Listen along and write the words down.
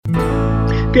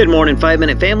Good morning,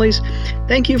 5-Minute Families.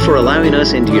 Thank you for allowing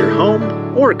us into your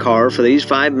home or car for these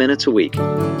 5 minutes a week.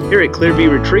 Here at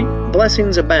Clearview Retreat,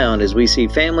 blessings abound as we see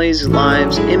families'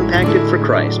 lives impacted for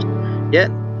Christ. Yet,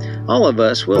 all of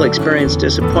us will experience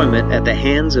disappointment at the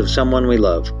hands of someone we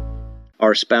love.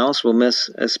 Our spouse will miss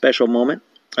a special moment.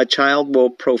 A child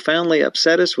will profoundly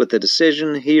upset us with the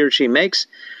decision he or she makes,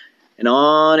 and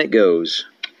on it goes.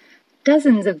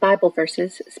 Dozens of Bible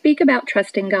verses speak about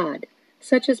trusting God,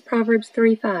 such as Proverbs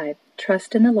 3:5,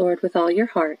 "Trust in the Lord with all your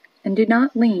heart, and do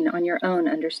not lean on your own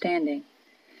understanding."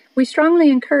 We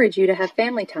strongly encourage you to have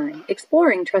family time,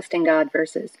 exploring trusting God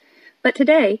verses. But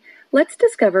today, let's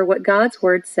discover what God's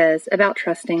Word says about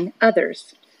trusting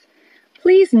others.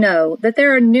 Please know that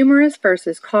there are numerous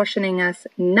verses cautioning us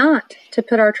not to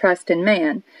put our trust in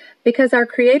man, because our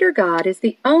Creator God is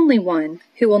the only one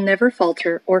who will never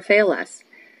falter or fail us.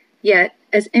 Yet,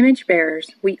 as image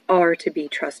bearers, we are to be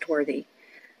trustworthy.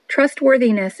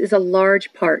 Trustworthiness is a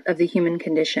large part of the human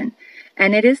condition,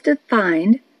 and it is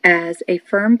defined as a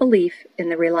firm belief in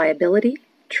the reliability,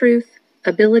 truth,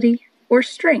 ability, or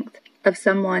strength of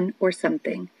someone or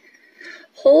something.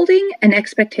 Holding an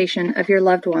expectation of your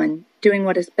loved one doing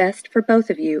what is best for both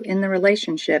of you in the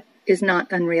relationship is not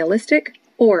unrealistic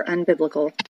or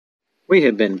unbiblical. We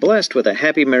have been blessed with a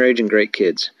happy marriage and great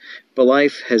kids, but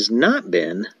life has not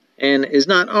been and is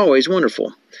not always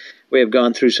wonderful. We have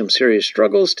gone through some serious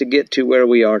struggles to get to where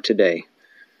we are today.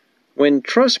 When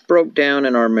trust broke down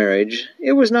in our marriage,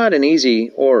 it was not an easy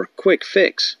or quick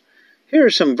fix. Here are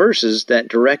some verses that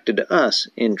directed us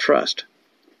in trust.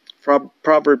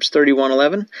 Proverbs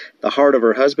 31:11, "The heart of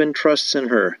her husband trusts in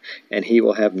her, and he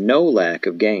will have no lack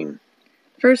of gain."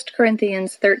 1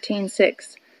 Corinthians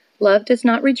 13:6, "Love does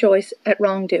not rejoice at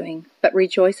wrongdoing, but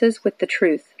rejoices with the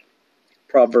truth."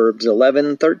 Proverbs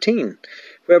 11:13,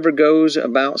 "Whoever goes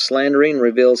about slandering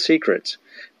reveals secrets,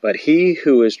 but he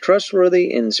who is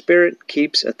trustworthy in spirit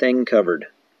keeps a thing covered."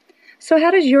 So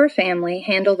how does your family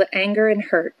handle the anger and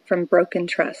hurt from broken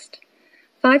trust?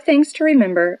 5 things to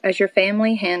remember as your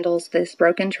family handles this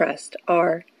broken trust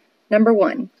are: number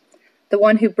 1, the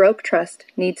one who broke trust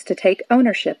needs to take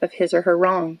ownership of his or her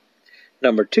wrong.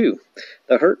 Number 2,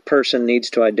 the hurt person needs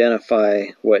to identify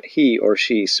what he or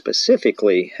she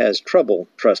specifically has trouble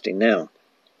trusting now.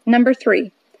 Number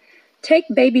 3, take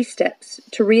baby steps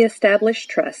to reestablish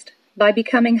trust by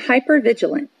becoming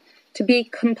hyper-vigilant, to be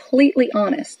completely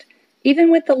honest, even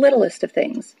with the littlest of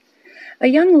things. A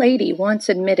young lady once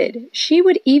admitted she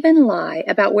would even lie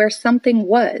about where something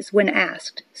was when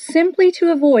asked, simply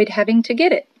to avoid having to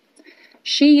get it.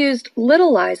 She used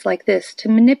little lies like this to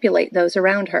manipulate those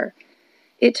around her.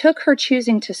 It took her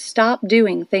choosing to stop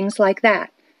doing things like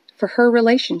that for her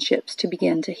relationships to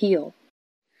begin to heal.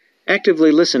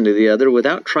 Actively listen to the other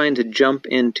without trying to jump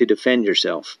in to defend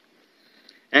yourself.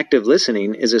 Active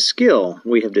listening is a skill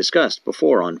we have discussed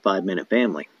before on 5-Minute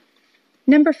Family.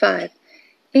 Number 5,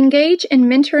 engage in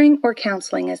mentoring or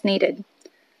counseling as needed.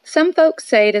 Some folks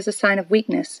say it is a sign of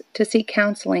weakness to seek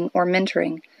counseling or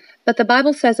mentoring, but the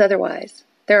Bible says otherwise.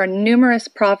 There are numerous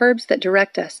proverbs that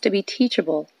direct us to be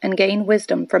teachable and gain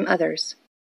wisdom from others.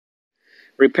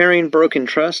 Repairing broken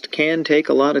trust can take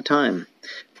a lot of time.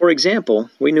 For example,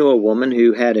 we knew a woman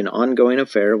who had an ongoing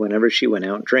affair whenever she went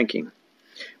out drinking.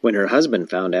 When her husband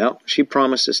found out, she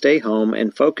promised to stay home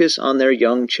and focus on their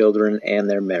young children and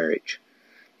their marriage.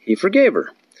 He forgave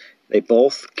her. They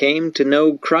both came to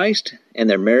know Christ, and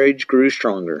their marriage grew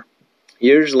stronger.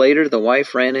 Years later, the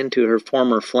wife ran into her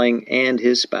former fling and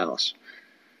his spouse.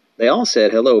 They all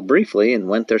said hello briefly and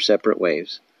went their separate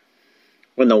ways.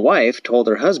 When the wife told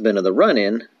her husband of the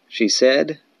run-in, she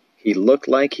said he looked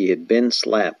like he had been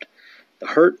slapped. The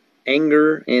hurt,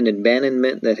 anger, and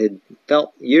abandonment that had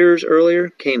felt years earlier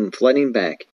came flooding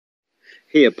back.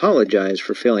 He apologized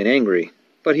for feeling angry,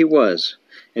 but he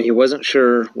wasn't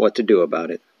sure what to do about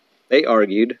it. They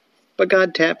argued, but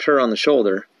God tapped her on the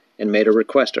shoulder and made a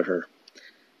request to her.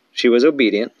 She was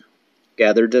obedient,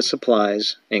 gathered the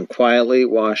supplies, and quietly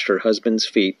washed her husband's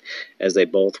feet as they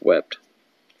both wept.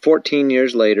 14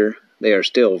 years later, they are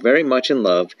still very much in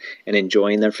love and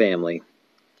enjoying their family,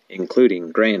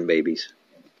 including grandbabies.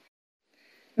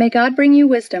 May God bring you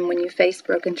wisdom when you face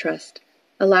broken trust,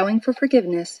 allowing for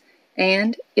forgiveness,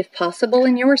 and, if possible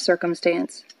in your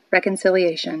circumstance,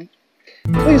 reconciliation.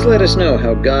 Please let us know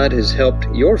how God has helped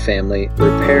your family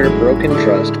repair broken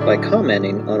trust by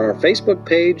commenting on our Facebook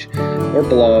page or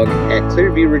blog at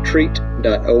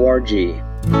clearviewretreat.org.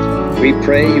 We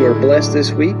pray you are blessed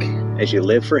this week as you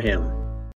live for Him.